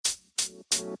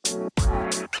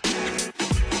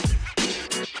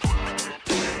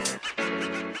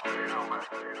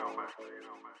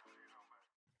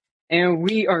And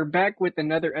we are back with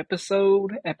another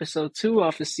episode 2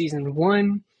 off of season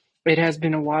 1. It has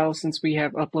been a while since we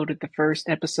have uploaded the first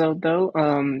episode,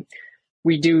 though.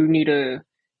 We do need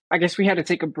I guess we had to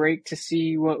take a break to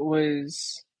see what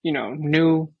was,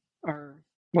 new or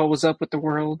what was up with the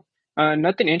world.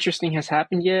 Nothing interesting has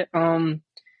happened yet.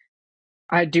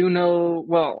 I do know,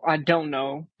 well, I don't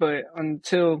know, but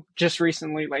until just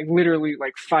recently, like literally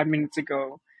like 5 minutes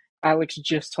ago, Alex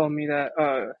just told me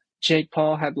that Jake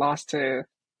Paul had lost to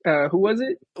who was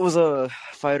it? It was a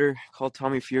fighter called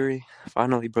Tommy Fury.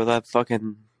 Finally, bro, that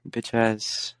fucking bitch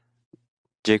ass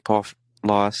Jake Paul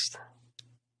lost.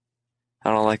 I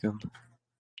don't like him.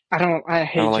 I I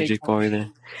hate don't like Jake Jake Paul either.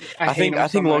 I hate him so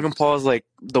think Logan much. Paul is like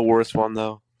the worst one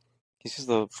though. He's just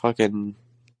a fucking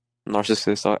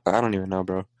narcissist. I don't even know,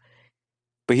 bro.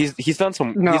 But he's done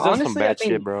some No, some honestly, I bad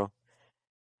think shit, bro.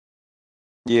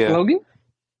 Yeah. Logan,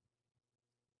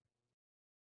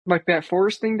 like that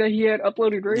forest thing that he had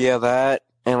uploaded, right? Yeah, that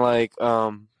and like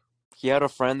he had a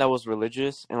friend that was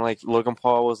religious and like Logan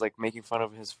Paul was like making fun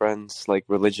of his friend's like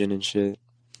religion and shit.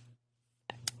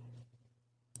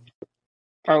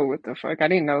 Oh, what the fuck? I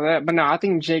didn't know that. But no, I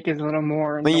think Jake is a little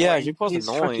more I mean, yeah, annoying. Jake Paul's He's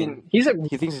annoying. fucking.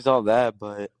 He thinks he's all that,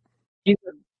 but He's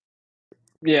a,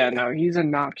 yeah, no, he's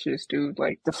obnoxious, dude.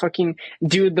 Like the fucking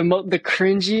dude, the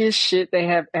cringiest shit they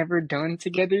have ever done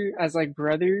together as like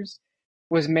brothers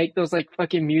was make those like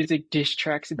fucking music diss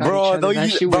tracks about each bro, other. That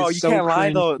shit bro, was you so can't lie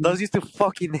cringe, though. dude. Those used to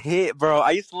fucking hit, bro.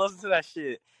 I used to listen to that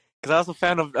shit because I was a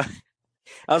fan of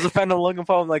I was a fan of Logan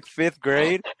Paul in like 5th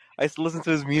grade. I used to listen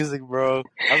to his music, bro.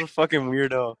 I was a fucking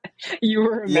weirdo. You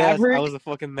were a Yes, I Maverick, was a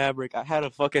fucking Maverick. I had a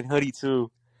fucking hoodie too.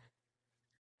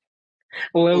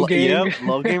 Low Gang. Yep,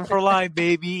 Low Gang for life,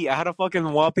 baby. I had a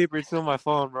fucking wallpaper too on my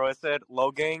phone, bro. It said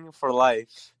Low Gang for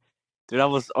life. Dude, I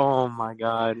was, oh my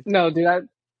god. No, dude,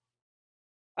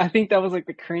 I think that was like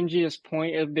the cringiest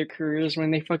point of their careers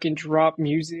when they fucking drop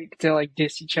music to like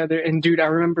diss each other. And dude, I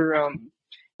remember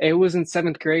it was in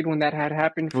 7th grade when that had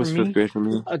happened It for was 5th me. grade for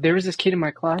me. There was this kid in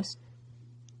my class.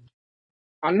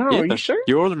 I know, are you Yeah, sure?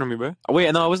 you're older than me, bro. Oh,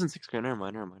 wait, no, I was in 6th grade. Never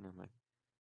mind.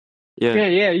 Yeah,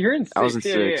 Yeah, you're in I was in 6th.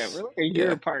 Yeah. 6th. We're like a year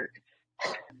Yeah. apart.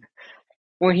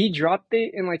 When he dropped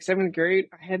it in like 7th grade,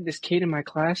 I had this kid in my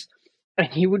class and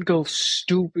he would go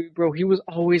stupid, bro. He was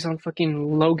always on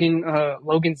fucking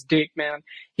Logan's dick, man.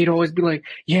 He'd always be like,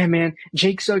 yeah, man,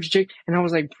 Jake sucks, Jake. And I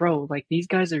was like, bro, like these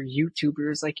guys are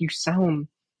YouTubers. Like you sound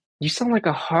like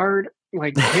a hard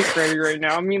like dick right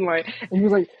now. I mean, like, and he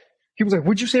was like,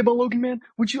 what'd you say about Logan, man?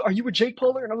 Are you a Jake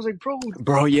Pauler? And I was like,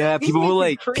 Bro, yeah, this makes me people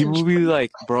will cringe, be bro.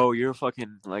 like, bro, you're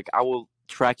fucking, like, I will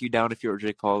track you down if you're a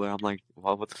Jake Paul. And I'm like,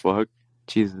 well, what the fuck?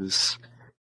 Jesus.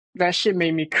 That shit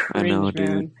made me I know, cringe, dude.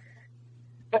 man.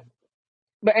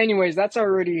 But anyways, that's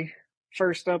already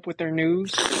first up with their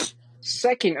news.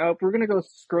 Second up, we're gonna go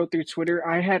scroll through Twitter.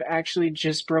 I had actually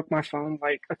just broke my phone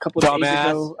like a couple days Dumbass.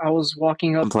 ago. I was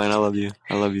walking up. I'm playing. I love you.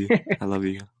 I love you. I love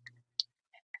you.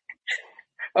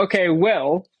 Okay,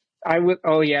 well, I would.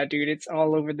 Oh yeah, dude, it's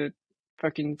all over the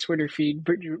fucking Twitter feed.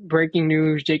 Breaking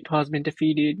news: Jake Paul's been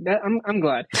defeated. I'm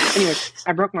glad. Anyways,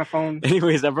 I broke my phone,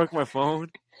 Anyways, I broke my phone.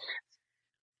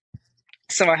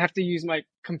 so I have to use my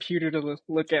computer to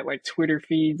look at like Twitter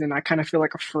feeds, and I kind of feel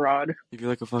like a fraud You feel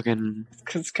like a fucking...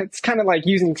 because it's kind of like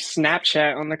using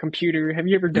Snapchat on the computer. Have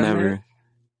you ever done Never. that?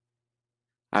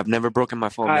 I've never broken my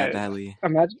phone that badly.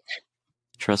 Imagine.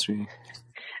 Trust me.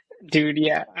 Dude,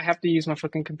 yeah, I have to use my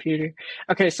fucking computer.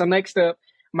 Okay, so next up,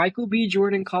 Michael B.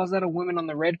 Jordan calls out a woman on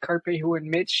the red carpet who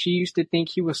admits she used to think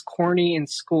he was corny in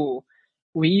school.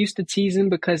 We used to tease him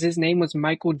because his name was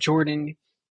Michael Jordan.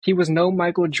 He was no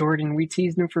Michael Jordan. We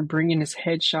teased him for bringing his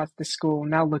headshots to school.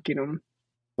 Now look at him.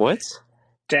 What?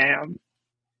 Damn.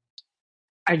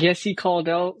 I guess he called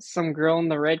out some girl on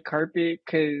the red carpet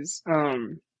because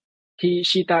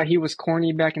she thought he was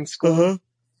corny back in school. Uh-huh.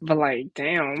 But like,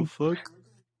 damn. The fuck?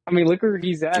 I mean, look where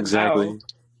he's at Exactly. now.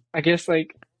 I guess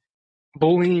like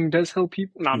bullying does help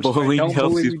people. No, I'm just Bullying kidding. Don't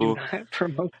helps bully. people. We do not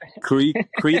promote that. Creed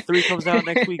 3 comes out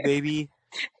next week, baby.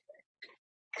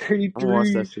 Creed I'm gonna watch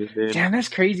 3. that shit, dude. Damn, that's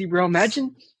crazy, bro.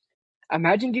 Imagine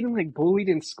getting like bullied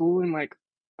in school and like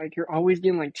you're always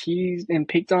getting like teased and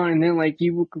picked on, and then like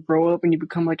you grow up and you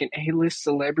become like an A-list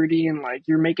celebrity, and like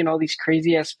you're making all these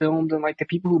crazy ass films, and like the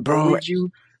people who bullied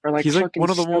you are like he's like fucking one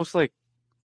of the stuck. most like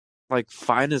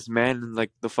finest men in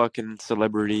like the fucking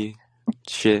celebrity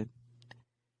shit.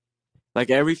 Like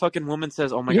every fucking woman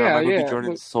says, "Oh my god, Michael B.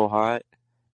 Jordan is so hot."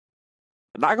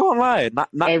 Not gonna lie, not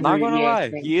gonna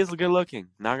lie. He is good looking.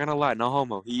 Not gonna lie, no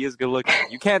homo. He is good looking.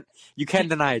 You can't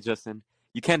deny it, Justin.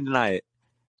 You can't deny it.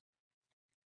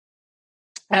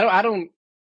 I don't.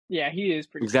 Yeah, he is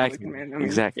pretty good Exactly. looking, man. I mean,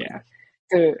 Exactly.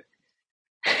 yeah.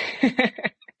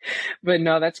 But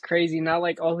no, that's crazy. Now,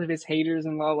 like all of his haters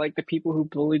and all, like the people who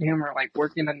bullied him are like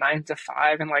working a 9 to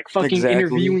 5 and like fucking Exactly.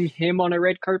 interviewing him on a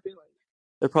red carpet. Like,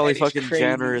 They're probably that is fucking crazy.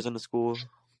 janitors in the school.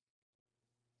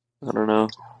 I don't know.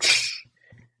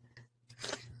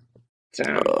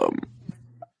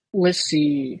 Let's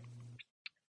see.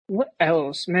 What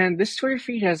else, man? This Twitter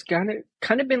feed has kind of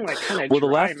been like kind of well, dry,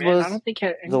 The Last man. of Us, I don't think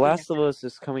The Last of Us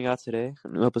is coming out today. A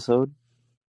new episode.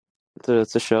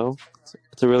 It's a show.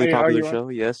 It's a really popular show.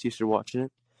 Yes, you should watch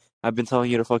it. I've been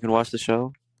telling you to fucking watch the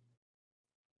show.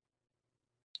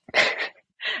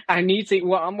 I need to.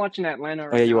 Well, I'm watching Atlanta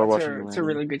right now. You are watching Atlanta. It's a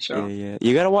really good show. Yeah.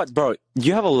 You gotta watch, bro.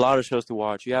 You have a lot of shows to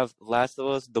watch. You have Last of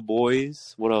Us, The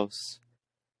Boys. What else?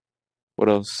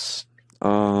 I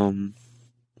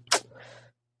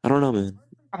don't know, man.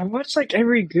 I watched like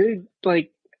every good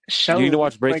like show. You need to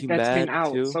watch Breaking that's Bad been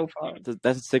out too. So far.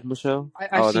 That's a Sigma show.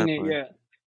 I've seen it. Yeah.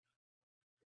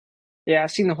 Yeah,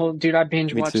 I've seen the whole. Dude, I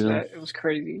binge watched that. It was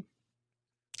crazy.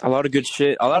 A lot of good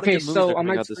shit. A lot of good movies are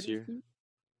coming out this year.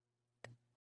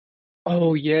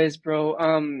 Oh yes,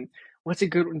 bro. What's a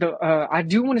good? I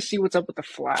do want to see what's up with the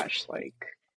Flash. Like,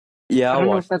 yeah, I don't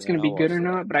know if that's gonna be good or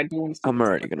not, but I do want to see. I'm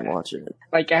already gonna watch it.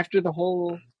 Like after the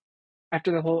whole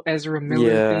Ezra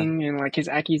Miller thing and like his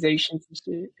accusations and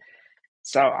shit.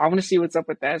 So I want to see what's up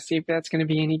with that. See if that's gonna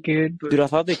be any good. But... Dude, I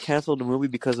thought they canceled the movie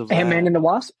because of Ant-Man and the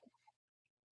Wasp.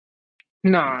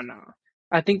 No.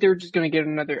 I think they were just gonna get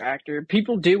another actor.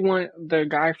 People do want the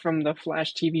guy from the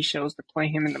Flash TV shows to play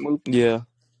him in the movie. Yeah.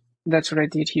 That's what I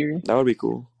did hear. That would be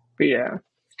cool. But yeah.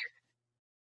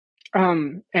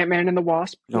 Ant-Man and the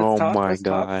Wasp. Oh my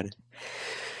god.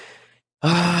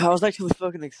 I was actually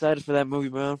fucking excited for that movie,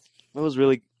 bro. I was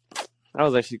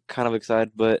actually kind of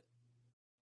excited, but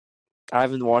I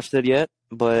haven't watched it yet,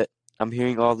 but I'm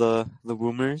hearing all the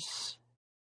rumors.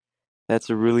 That's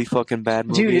a really fucking bad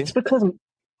movie. Dude, it's because...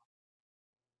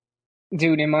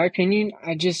 Dude, in my opinion,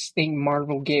 I just think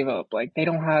Marvel gave up. Like, they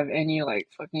don't have any, like,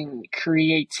 fucking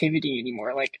creativity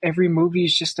anymore. Like, every movie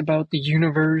is just about the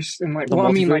universe and, like... Well,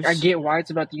 I mean, like, I get why it's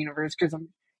about the universe, because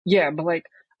Yeah, but, like,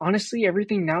 honestly,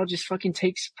 everything now just fucking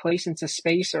takes place into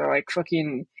space or, like,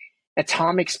 fucking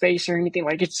atomic space or anything.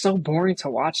 Like, it's so boring to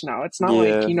watch now. It's not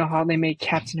like, you know, how they made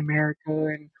Captain America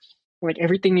and, like,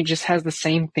 everything just has the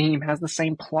same theme, has the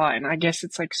same plot. And I guess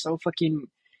it's, like, so fucking...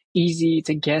 easy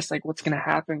to guess like what's gonna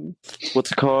happen.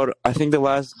 What's it called? I think the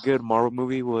last good Marvel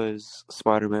movie was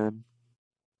Spider-Man.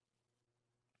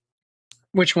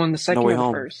 Which one? The second or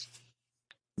the first?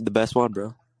 The best one,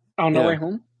 bro. Oh, No Way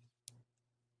Home?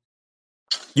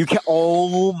 You can't.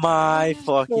 Oh my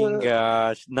fucking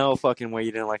gosh! No fucking way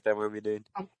you didn't like that movie, dude.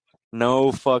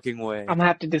 No fucking way. I'm gonna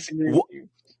have to disagree with you.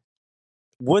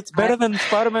 What's better than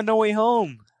Spider-Man No Way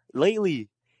Home lately?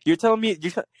 You're telling me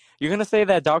you're gonna say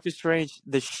that Doctor Strange,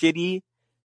 the shitty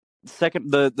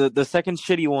second, the second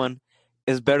shitty one,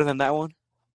 is better than that one,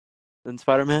 than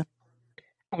Spider-Man?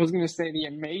 I was gonna say the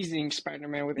Amazing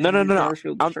Spider-Man with Andrew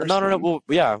Garfield. No.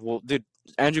 Well, dude,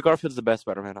 Andrew Garfield's the best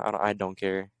Spider-Man. I don't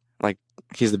care. Like,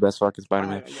 he's the best fucking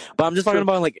Spider-Man. Yeah. But I'm just talking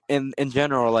about like in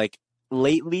general. Like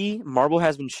lately, Marvel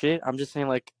has been shit. I'm just saying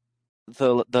like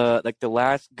the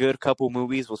last good couple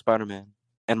movies was Spider-Man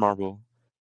and Marvel.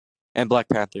 And Black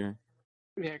Panther.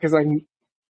 Yeah, because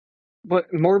but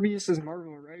Morbius is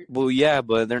Marvel, right? Well, yeah,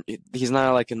 but he's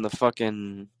not like in the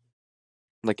fucking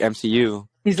like MCU.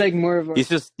 He's like more of a...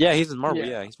 He's in Marvel.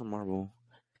 Yeah, he's from Marvel.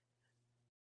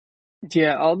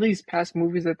 Yeah, all these past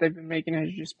movies that they've been making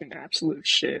has just been absolute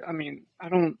shit. I mean,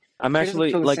 I'm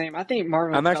actually like... I think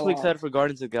Marvel... I'm actually excited for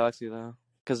Guardians of the Galaxy though,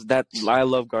 because I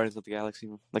love Guardians of the Galaxy,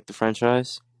 like the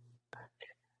franchise.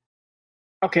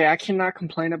 Okay, I cannot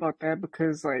complain about that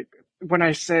because, like, when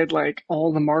I said, like,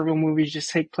 all the Marvel movies just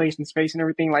take place in space and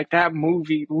everything, like, that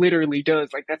movie literally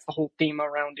does. Like, that's the whole theme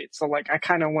around it. So, like, I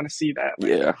kind of want to see that. Like,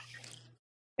 yeah.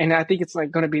 And I think it's, like,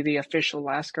 going to be the official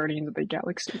last Guardians of the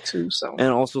Galaxy, too, so. And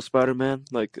also Spider-Man,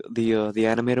 like, the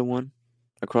animated one,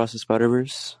 Across the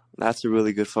Spider-Verse. That's a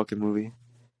really good fucking movie.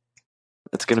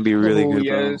 It's gonna be really good,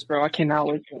 yes, bro. I cannot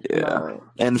wait. Yeah.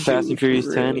 And Fast and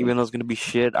Furious 10, even though it's gonna be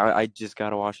shit, I just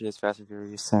gotta watch it. It's Fast and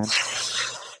Furious 10.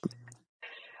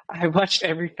 I watched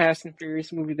every Fast and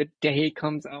Furious movie the day it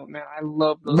comes out, man. I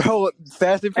love those. Bro,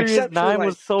 Fast and Furious 9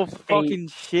 was so fucking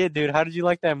shit, dude. How did you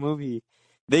like that movie?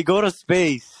 They go to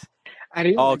space. I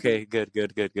didn't. Okay, good.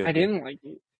 I didn't like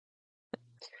it.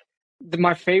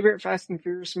 My favorite Fast and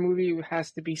Furious movie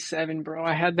has to be 7, bro.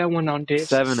 I had that one on disc.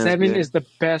 7 is the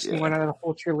best one out of the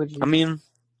whole trilogy. I mean,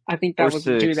 I think that was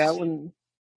 6. Dude, that one.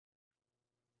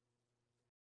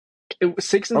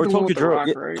 Six is Or the one Tokyo with the Drift.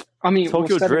 Rock, right? I mean, well,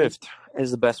 Tokyo 7 Drift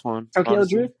is the best one. Tokyo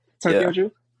Honestly. Drift. Tokyo Yeah.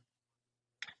 Drift.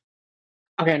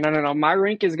 Okay, no. My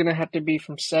rank is gonna have to be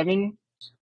from 7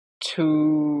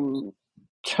 to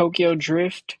Tokyo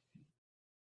Drift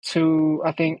to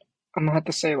I think I'm gonna have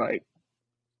to say like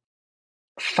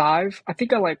 5. I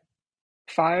think I like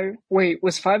 5. Wait,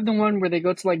 was 5 the one where they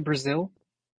go to like Brazil?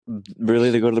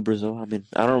 Really, they go to Brazil? I mean,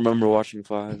 I don't remember watching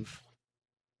 5.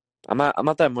 I'm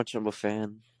not that much of a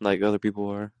fan like other people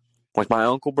are. Like my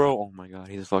uncle, bro. Oh my god,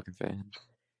 he's a fucking fan.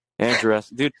 And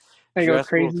Jurassic, dude. They go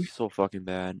Jurassic World crazy. is so fucking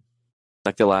bad.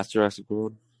 Like the last Jurassic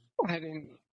World. I didn't.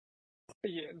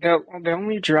 Yeah, the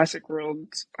only Jurassic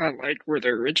Worlds I like were the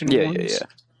original ones. Yeah.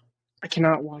 I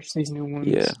cannot watch these new ones.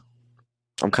 Yeah.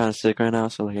 I'm kind of sick right now,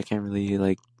 so like I can't really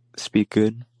like speak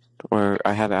good, or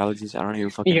I have allergies. I don't even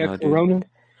fucking know, dude. Corona?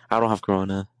 I don't have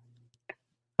Corona.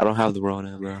 I don't have the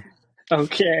Rona, bro.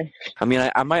 Okay. I mean,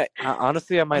 I might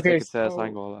honestly I might Okay, take a test. I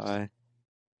ain't gonna lie.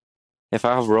 If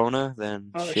I have Rona,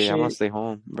 then shit, I'm gonna stay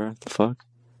home, bro. The fuck?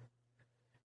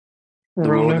 The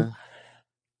Rona.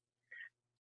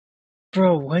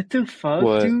 Bro, what the fuck,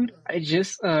 What? dude? I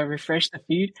just refreshed the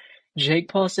feed. Jake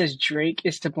Paul says Drake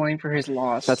is to blame for his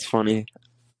loss. That's funny.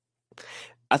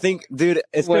 I think, dude,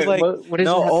 it's because like what does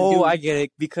it have to do? I get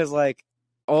it because like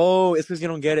it's because you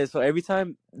don't get it. So every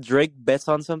time Drake bets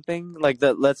on something like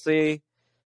that, let's say,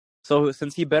 so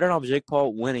since he betted on Jake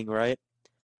Paul winning, right?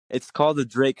 It's called the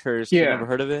Drake curse. Yeah. You never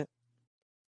heard of it?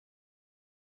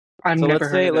 I've never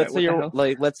heard of that. Let's say you're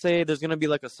like, let's say there's gonna be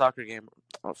like a soccer game.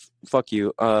 Oh, fuck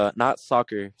you. Not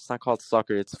soccer. It's not called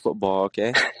soccer. It's football.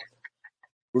 Okay.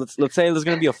 let's say there's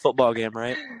gonna be a football game,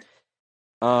 right?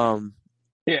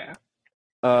 Yeah.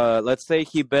 Let's say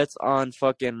he bets on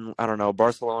fucking, I don't know,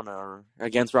 Barcelona or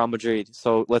against Real Madrid.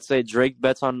 So let's say Drake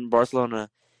bets on Barcelona.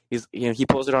 He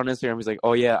posted on Instagram. He's like,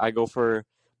 oh yeah, I go for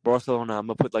Barcelona. I'm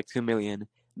gonna put like 2 million.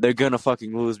 They're gonna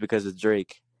fucking lose because it's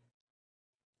Drake.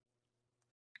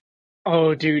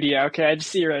 Oh, dude, yeah, okay, I just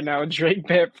see it right now. Drake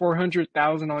bet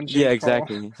 400,000 on Jake Paul. Yeah,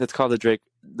 exactly. It's called the Drake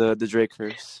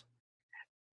curse.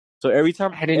 So every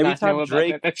time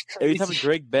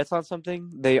Drake bets on something,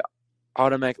 they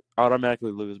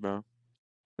automatically lose, bro.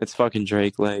 It's fucking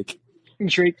Drake. Like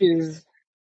Drake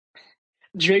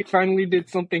finally did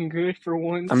something good for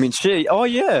once. I mean, shit. Oh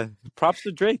yeah, props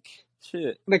to Drake.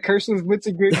 Shit. The curse was went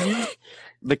to good use.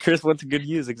 The curse went to good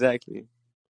use, exactly.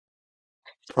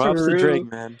 Props to Drake,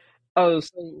 man. Oh,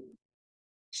 so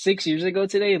 6 years ago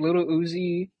today, Lil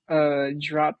Uzi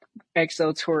dropped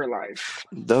XO Tour Life.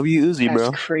 W Uzi,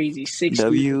 bro. That's crazy. 6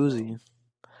 W Uzi.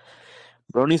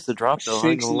 Bro needs to drop though, I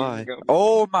ain't gonna lie.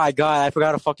 Oh my god, I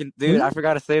forgot to fucking I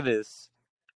forgot to say this.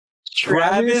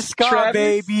 Travis Scott,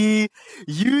 baby.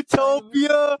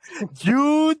 Utopia,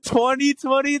 June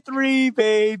 2023,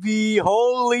 baby.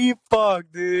 Holy fuck,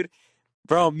 dude.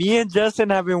 Bro, me and Justin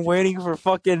have been waiting for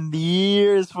fucking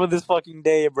years for this fucking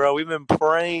day, bro. We've been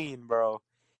praying, bro.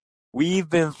 We've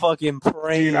been fucking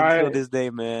praying for this day,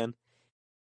 man.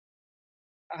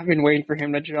 I've been waiting for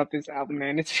him to drop this album,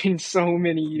 man. It's been so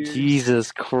many years.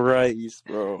 Jesus Christ,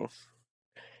 bro.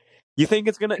 You think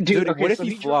it's gonna... Dude, okay, what if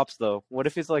he flops, though? What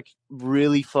if it's, like,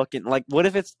 really fucking... Like, what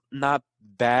if it's not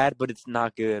bad, but it's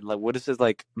not good? Like, what if it's,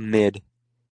 like, mid?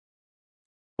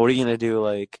 What are you gonna do?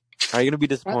 Like, are you gonna be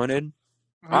disappointed?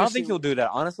 Honestly, I don't think he'll do that,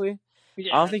 honestly.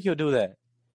 Yeah. I don't think he'll do that.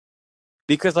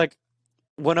 Because, like,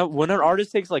 when an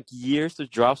artist takes, like, years to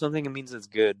drop something, it means it's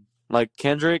good. Like,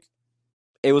 Kendrick,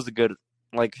 it was good.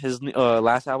 Like, his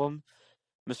last album,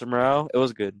 Mr. Morale, it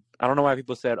was good. I don't know why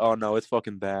people said, oh, no, it's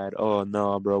fucking bad. Oh,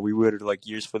 no, bro, we waited, like,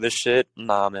 years for this shit.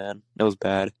 Nah, man, it was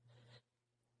bad.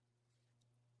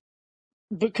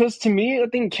 Because to me, I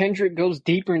think Kendrick goes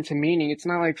deeper into meaning. It's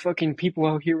not like fucking people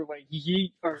out here like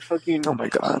Yeet or fucking... Oh, my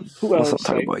God. Who else? Let's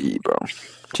not talk about Yeet, bro.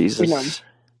 Jesus.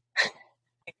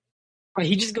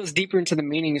 He just goes deeper into the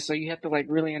meaning, so you have to like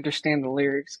really understand the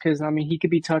lyrics. Because I mean, he could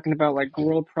be talking about like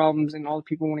world problems, and all the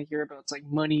people want to hear about it's like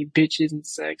money, bitches, and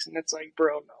sex, and it's like,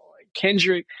 bro, no, like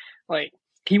Kendrick, like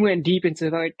he went deep into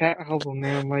like that album,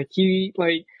 man. Like he,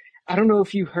 like I don't know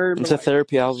if you heard, it's but, a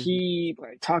therapy album. He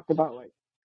like talked about like,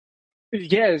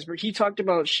 yes, but he talked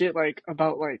about shit like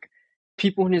about like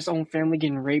people in his own family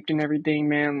getting raped and everything,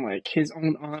 man. Like his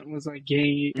own aunt was like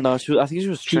gay. No, I think she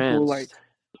was people, trans. Like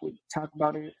would talk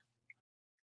about it.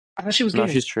 I thought she was gay. No,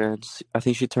 she's trans. I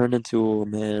think she turned into a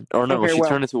man. Or no, she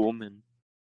turned into a woman.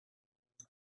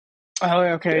 Oh,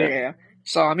 okay, yeah.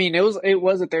 So I mean, it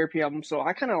was a therapy album, so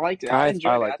I kind of liked it. I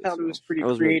enjoyed it. I thought it was pretty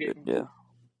creative. Really good, yeah.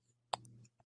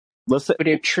 But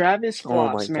if Travis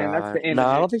flops, man, that's the end. No,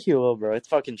 I don't think he will, bro. It's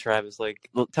fucking Travis. Like,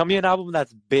 tell me an album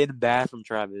that's been bad from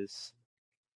Travis.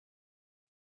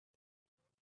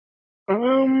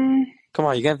 Come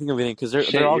on, you can't think of anything because they're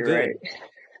shit, all you're good.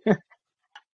 right.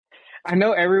 I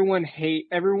know everyone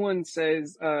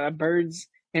says Birds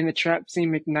and the Trap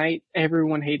Scene McKnight.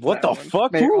 Everyone hates What that the one.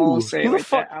 fuck? They all Who? say Who the like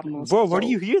fuck? that album was Bro, where do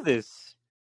you so. hear this?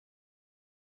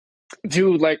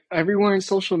 Dude, like everywhere in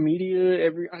social media,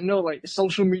 I know like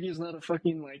social media is not a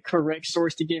fucking like correct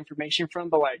source to get information from,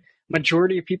 but like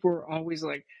majority of people are always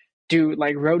like, dude,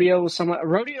 like Rodeo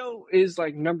is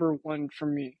like number one for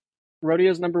me.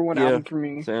 Rodeo's number one Yeah, album for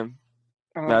me. Sam.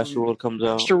 Astroworld comes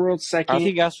out. Astroworld I second,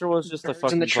 think Astroworld's just a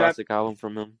Birds in the fucking Trap. classic album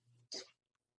from him.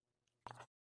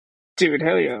 Dude,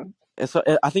 hell yeah. It's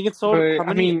I think it sold But how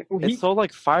I many? mean, It sold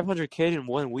like 500K in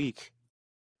 1 week.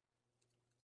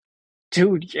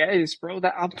 dude, yes, bro.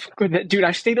 That album, dude,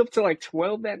 I stayed up till like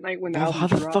 12 that night when the Bro, album how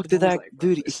the dropped, fuck and I did was that like, bro,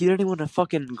 dude? this He is didn't win a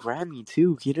fucking Grammy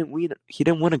too. He didn't win. He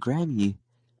didn't win a Grammy.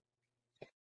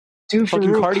 dude for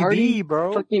Fucking real. Cardi Cardi, B,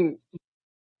 bro. fucking,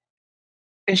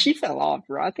 and she fell off,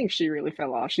 bro. I think she really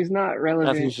fell off. She's not I think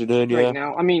relevant she did. right Yeah.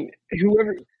 now. I mean,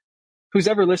 who's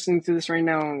ever listening to this right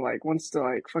now and like wants to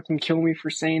like fucking kill me for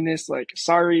saying this, like,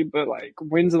 sorry, but like,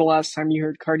 when's the last time you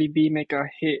heard Cardi B make a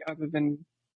hit other than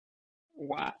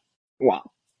wow, wow,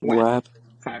 wow, WAP.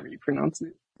 however you pronounce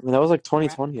it, I mean, that was like wow,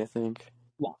 2020, I think.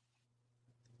 wow.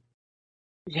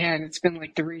 Yeah, and it's been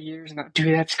like 3 years now.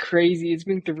 Dude, that's crazy. It's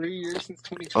been 3 years since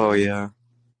Oh 2020. yeah.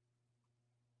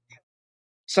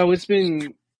 So it's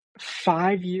been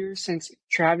 5 years since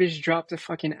Travis dropped a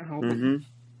fucking album. Mm-hmm.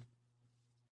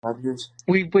 5 years.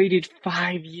 We waited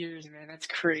 5 years, man. That's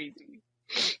crazy.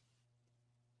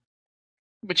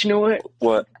 But you know what?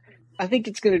 What? I think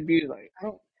it's gonna be like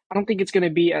I don't think it's gonna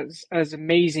be as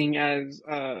amazing as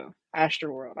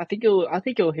Astroworld. I think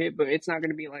it'll hit, but it's not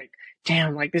gonna be like,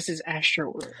 damn, like this is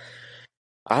Astroworld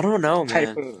I don't know,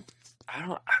 type man. of.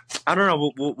 I don't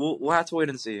know. We'll have to wait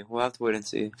and see. We'll have to wait and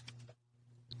see.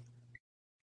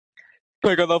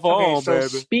 Pick up the phone, Okay,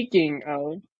 so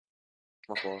baby.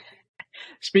 my fault.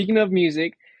 Speaking of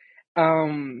music,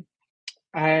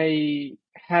 I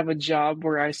have a job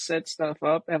where I set stuff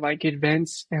up at like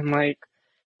events and like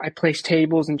I place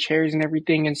tables and chairs and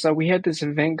everything. And so we had this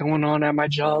event going on at my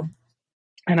job,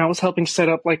 and I was helping set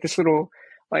up like this little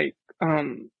like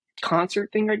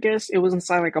concert thing, I guess. It was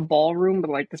inside like a ballroom,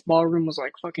 but like this ballroom was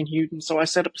like fucking huge. And so I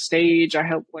set up a stage, I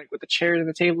helped like with the chairs and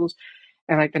the tables,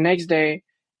 and like the next day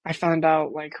I found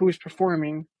out like who was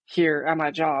performing here at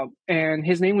my job, and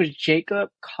his name was Jacob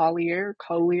Collier,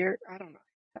 I don't know.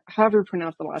 However you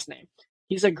pronounce the last name.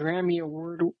 He's a Grammy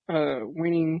Award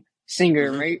winning singer,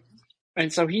 Mm-hmm. right?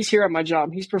 And so he's here at my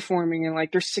job. He's performing, and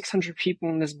like there's 600 people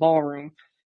in this ballroom.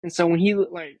 And so when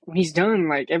he's done,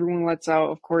 like everyone lets out,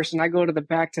 of course, and I go to the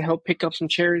back to help pick up some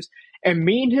chairs. And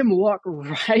me and him walk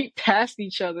right past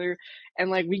each other, and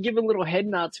like we give a little head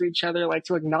nod to each other, like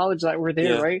to acknowledge that we're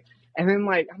there, Yeah. right? And then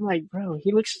like I'm like, bro,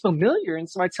 he looks familiar. And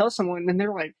so I tell someone, and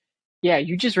they're like, yeah,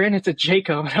 you just ran into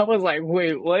Jacob. And I was like,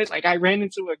 wait, what? Like I ran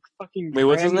into a fucking Wait,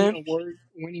 what's his name? Grammy Award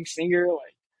winning singer,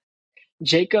 like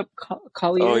Jacob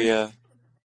Collier. Oh yeah.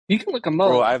 You can look him up.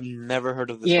 Bro, I've never heard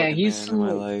of this fucking man in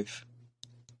my life.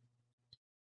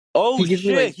 Oh he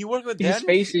shit! like, he worked with his Daniel.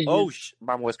 face is Oh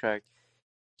my voice cracked.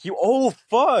 Oh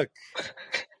fuck!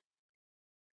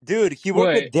 Dude, he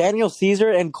worked with Daniel Caesar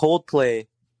and Coldplay.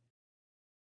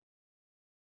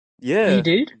 Yeah. He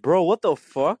did? Bro, what the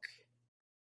fuck?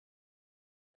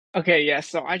 Okay, yeah,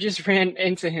 so I just ran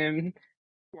into him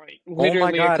like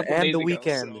literally a couple and days The ago,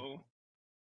 Weeknd. so...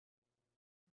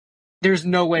 There's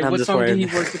no way. What song did he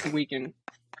work with The Weeknd?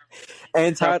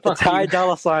 And Ty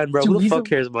Dolla $ign, bro. Dude, who the fuck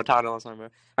cares about Ty Dolla $ign, bro?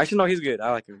 Actually, no, he's good.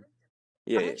 I like him.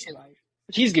 Yeah.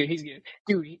 He's good.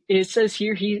 Dude, it says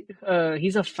here he's a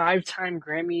 5-time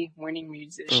Grammy winning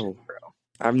musician, bro.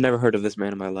 I've never heard of this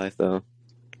man in my life, though.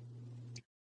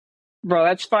 Bro,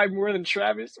 that's 5 more than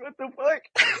Travis. What the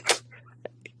fuck?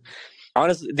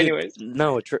 Honestly, dude, anyways.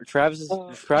 No, Travis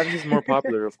is more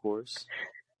popular, of course.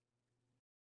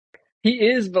 He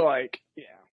is, but like, yeah.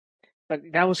 But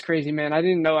that was crazy, man. I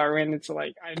didn't know I ran into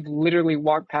like, I literally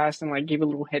walked past and like gave a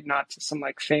little head nod to some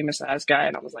like famous ass guy,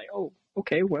 and I was like, oh,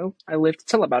 okay, well, I live to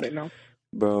tell about it now.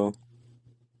 Bro,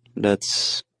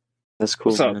 that's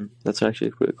cool, man. That's actually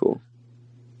pretty cool.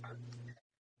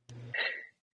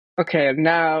 Okay,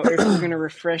 now if we're gonna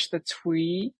refresh the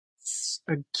tweets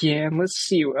again, let's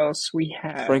see what else we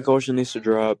have. Frank Ocean needs to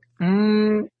drop.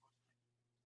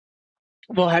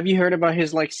 Well, have you heard about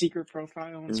his like secret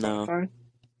profile on Spotify? No.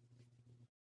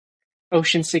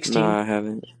 Ocean 16. No, I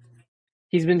haven't.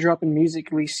 He's been dropping music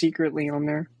secretly on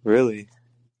there. Really?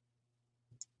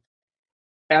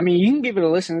 I mean, you can give it a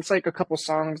listen. It's like a couple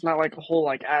songs, not like a whole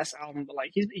like ass album, but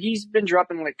like he's been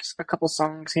dropping like a couple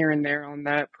songs here and there on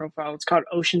that profile. It's called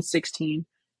Ocean 16.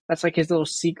 That's like his little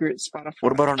secret Spotify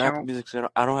What about on account. Apple Music?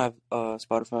 I don't have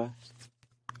Spotify.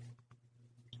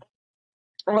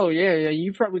 Oh yeah,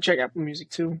 you probably check Apple Music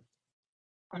too.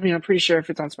 I mean, I'm pretty sure if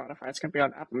it's on Spotify, it's gonna be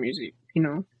on Apple Music. You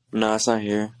know? No, it's not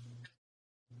here.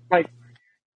 Like,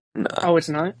 nah. Oh, it's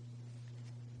not.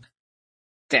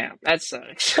 Damn, that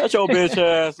sucks. Shut your bitch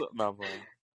ass. No, boy.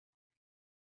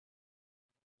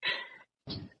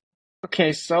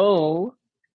 Okay, so,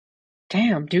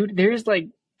 damn, dude, this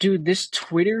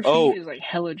Twitter feed is like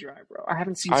hella dry, bro. I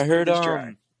haven't seen. I heard this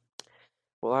dry.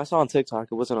 Well, I saw on TikTok.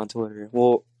 It wasn't on Twitter.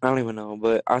 Well, I don't even know,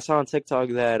 but I saw on TikTok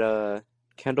that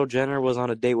Kendall Jenner was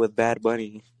on a date with Bad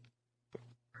Bunny.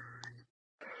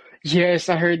 Yes,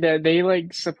 I heard that they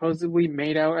like supposedly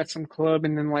made out at some club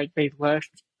and then like they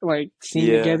left like seen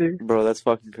together. Bro, that's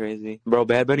fucking crazy. Bro,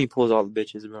 Bad Bunny pulls all the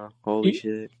bitches, bro. Holy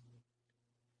shit.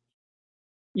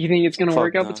 You think it's gonna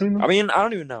work out between them? I mean, I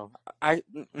don't even know.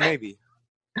 Maybe.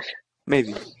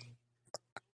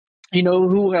 You know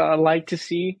who I like to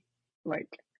see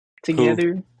like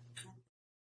together? Who?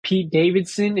 Pete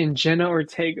Davidson and Jenna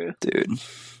Ortega. Dude,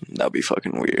 that'd be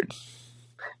fucking weird.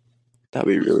 That'd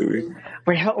be really weird.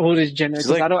 Wait, how old is Jenna? Because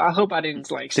like, I hope I didn't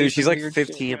like. Dude, she's like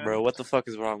 15, shit, bro. What the fuck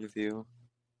is wrong with you?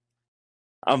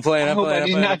 I'm playing.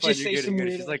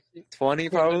 She's like 20,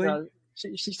 probably.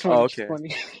 She's 20. Oh, okay. She's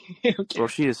 20. Okay. Bro,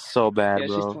 she is so bad, yeah,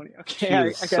 bro. She's 20. Okay, she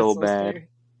is so bad.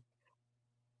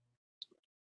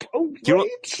 Oh,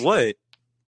 what?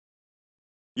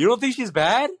 You don't think she's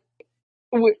bad?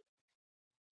 What?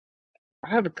 I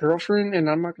have a girlfriend, and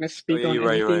I'm not going to speak on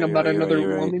anything about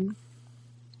another woman.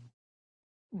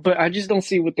 But I just don't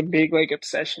see what the big like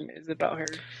obsession is about her.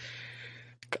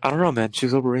 I don't know, man.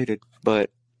 She's overrated, but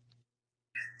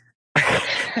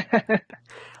I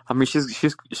mean, she's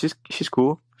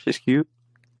cool. She's cute,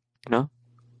 you know.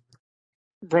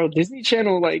 Bro, Disney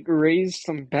Channel like raised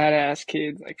some badass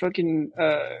kids. Like fucking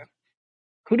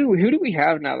who do we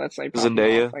have now that's like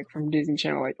Zendaya off, like from Disney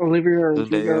Channel, like Olivia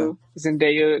Rodrigo,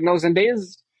 Zendaya. No,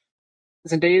 Zendaya's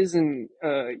in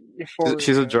Euphoria.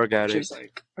 She's a drug addict. Which is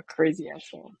like a crazy ass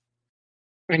film.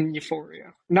 In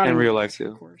Euphoria. Not in real life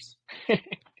too. Of course.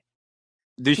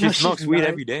 Dude, she smokes weed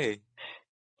every day.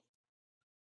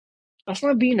 That's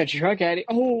not being a drug addict.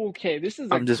 Oh, okay. This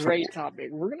is a great topic.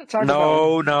 We're gonna talk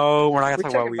about. No, we're not gonna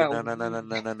talk about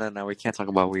weed. No. We can't talk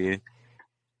about weed.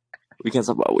 We can't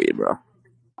talk about weed, bro.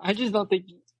 I just don't think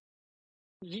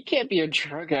you can't be a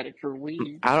drug addict for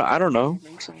weed. I don't know. I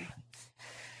think so.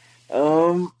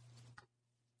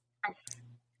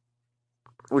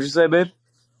 What'd you say, babe?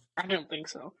 I don't think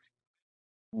so.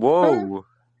 Whoa.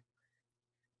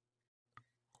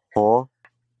 Oh.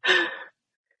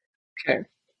 Okay.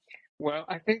 Well,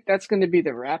 I think that's going to be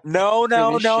the wrap. No, you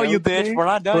bitch. Today, We're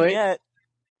not done yet.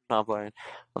 No, I'm playing.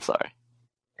 I'm sorry.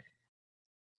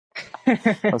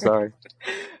 I'm sorry.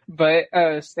 But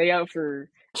stay out for.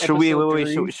 Should we put our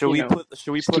socials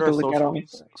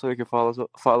so they can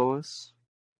follow us?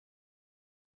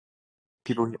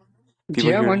 People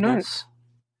yeah, why not? This?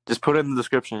 Just put it in the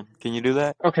description. Can you do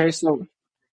that? Okay, so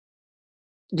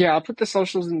yeah, I'll put the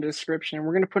socials in the description.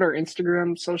 We're gonna put our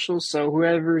Instagram socials so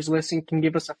whoever's listening can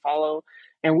give us a follow.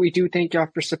 And we do thank y'all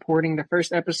for supporting the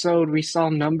first episode. We saw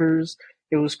numbers;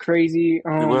 it was crazy.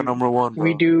 We were number one. Bro.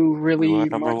 We do really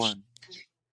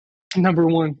Number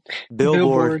one.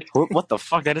 Billboard. What the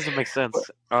fuck? That doesn't make sense.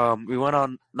 We went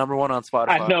on number one on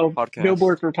Spotify. I know. Podcast.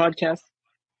 Billboard for podcasts.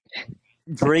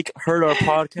 Drake heard our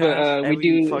podcast. We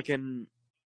do fucking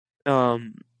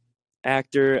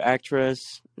actor,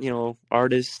 actress,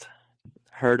 artist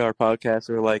heard our podcast.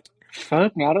 They're like,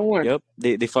 fuck, I don't want. Yep,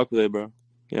 they fuck with it, bro.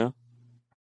 Yeah.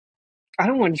 I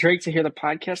don't want Drake to hear the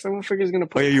podcast. That motherfucker's gonna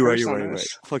put. You're right.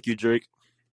 Fuck you, Drake.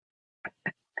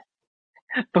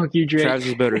 Fuck you, Drake. Travis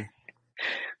is better.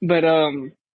 But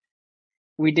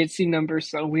we did see numbers,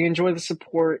 so we enjoy the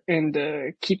support and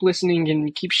keep listening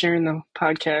and keep sharing the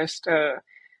podcast.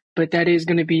 But that is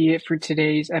going to be it for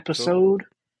today's episode.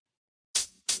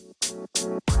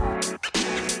 Cool.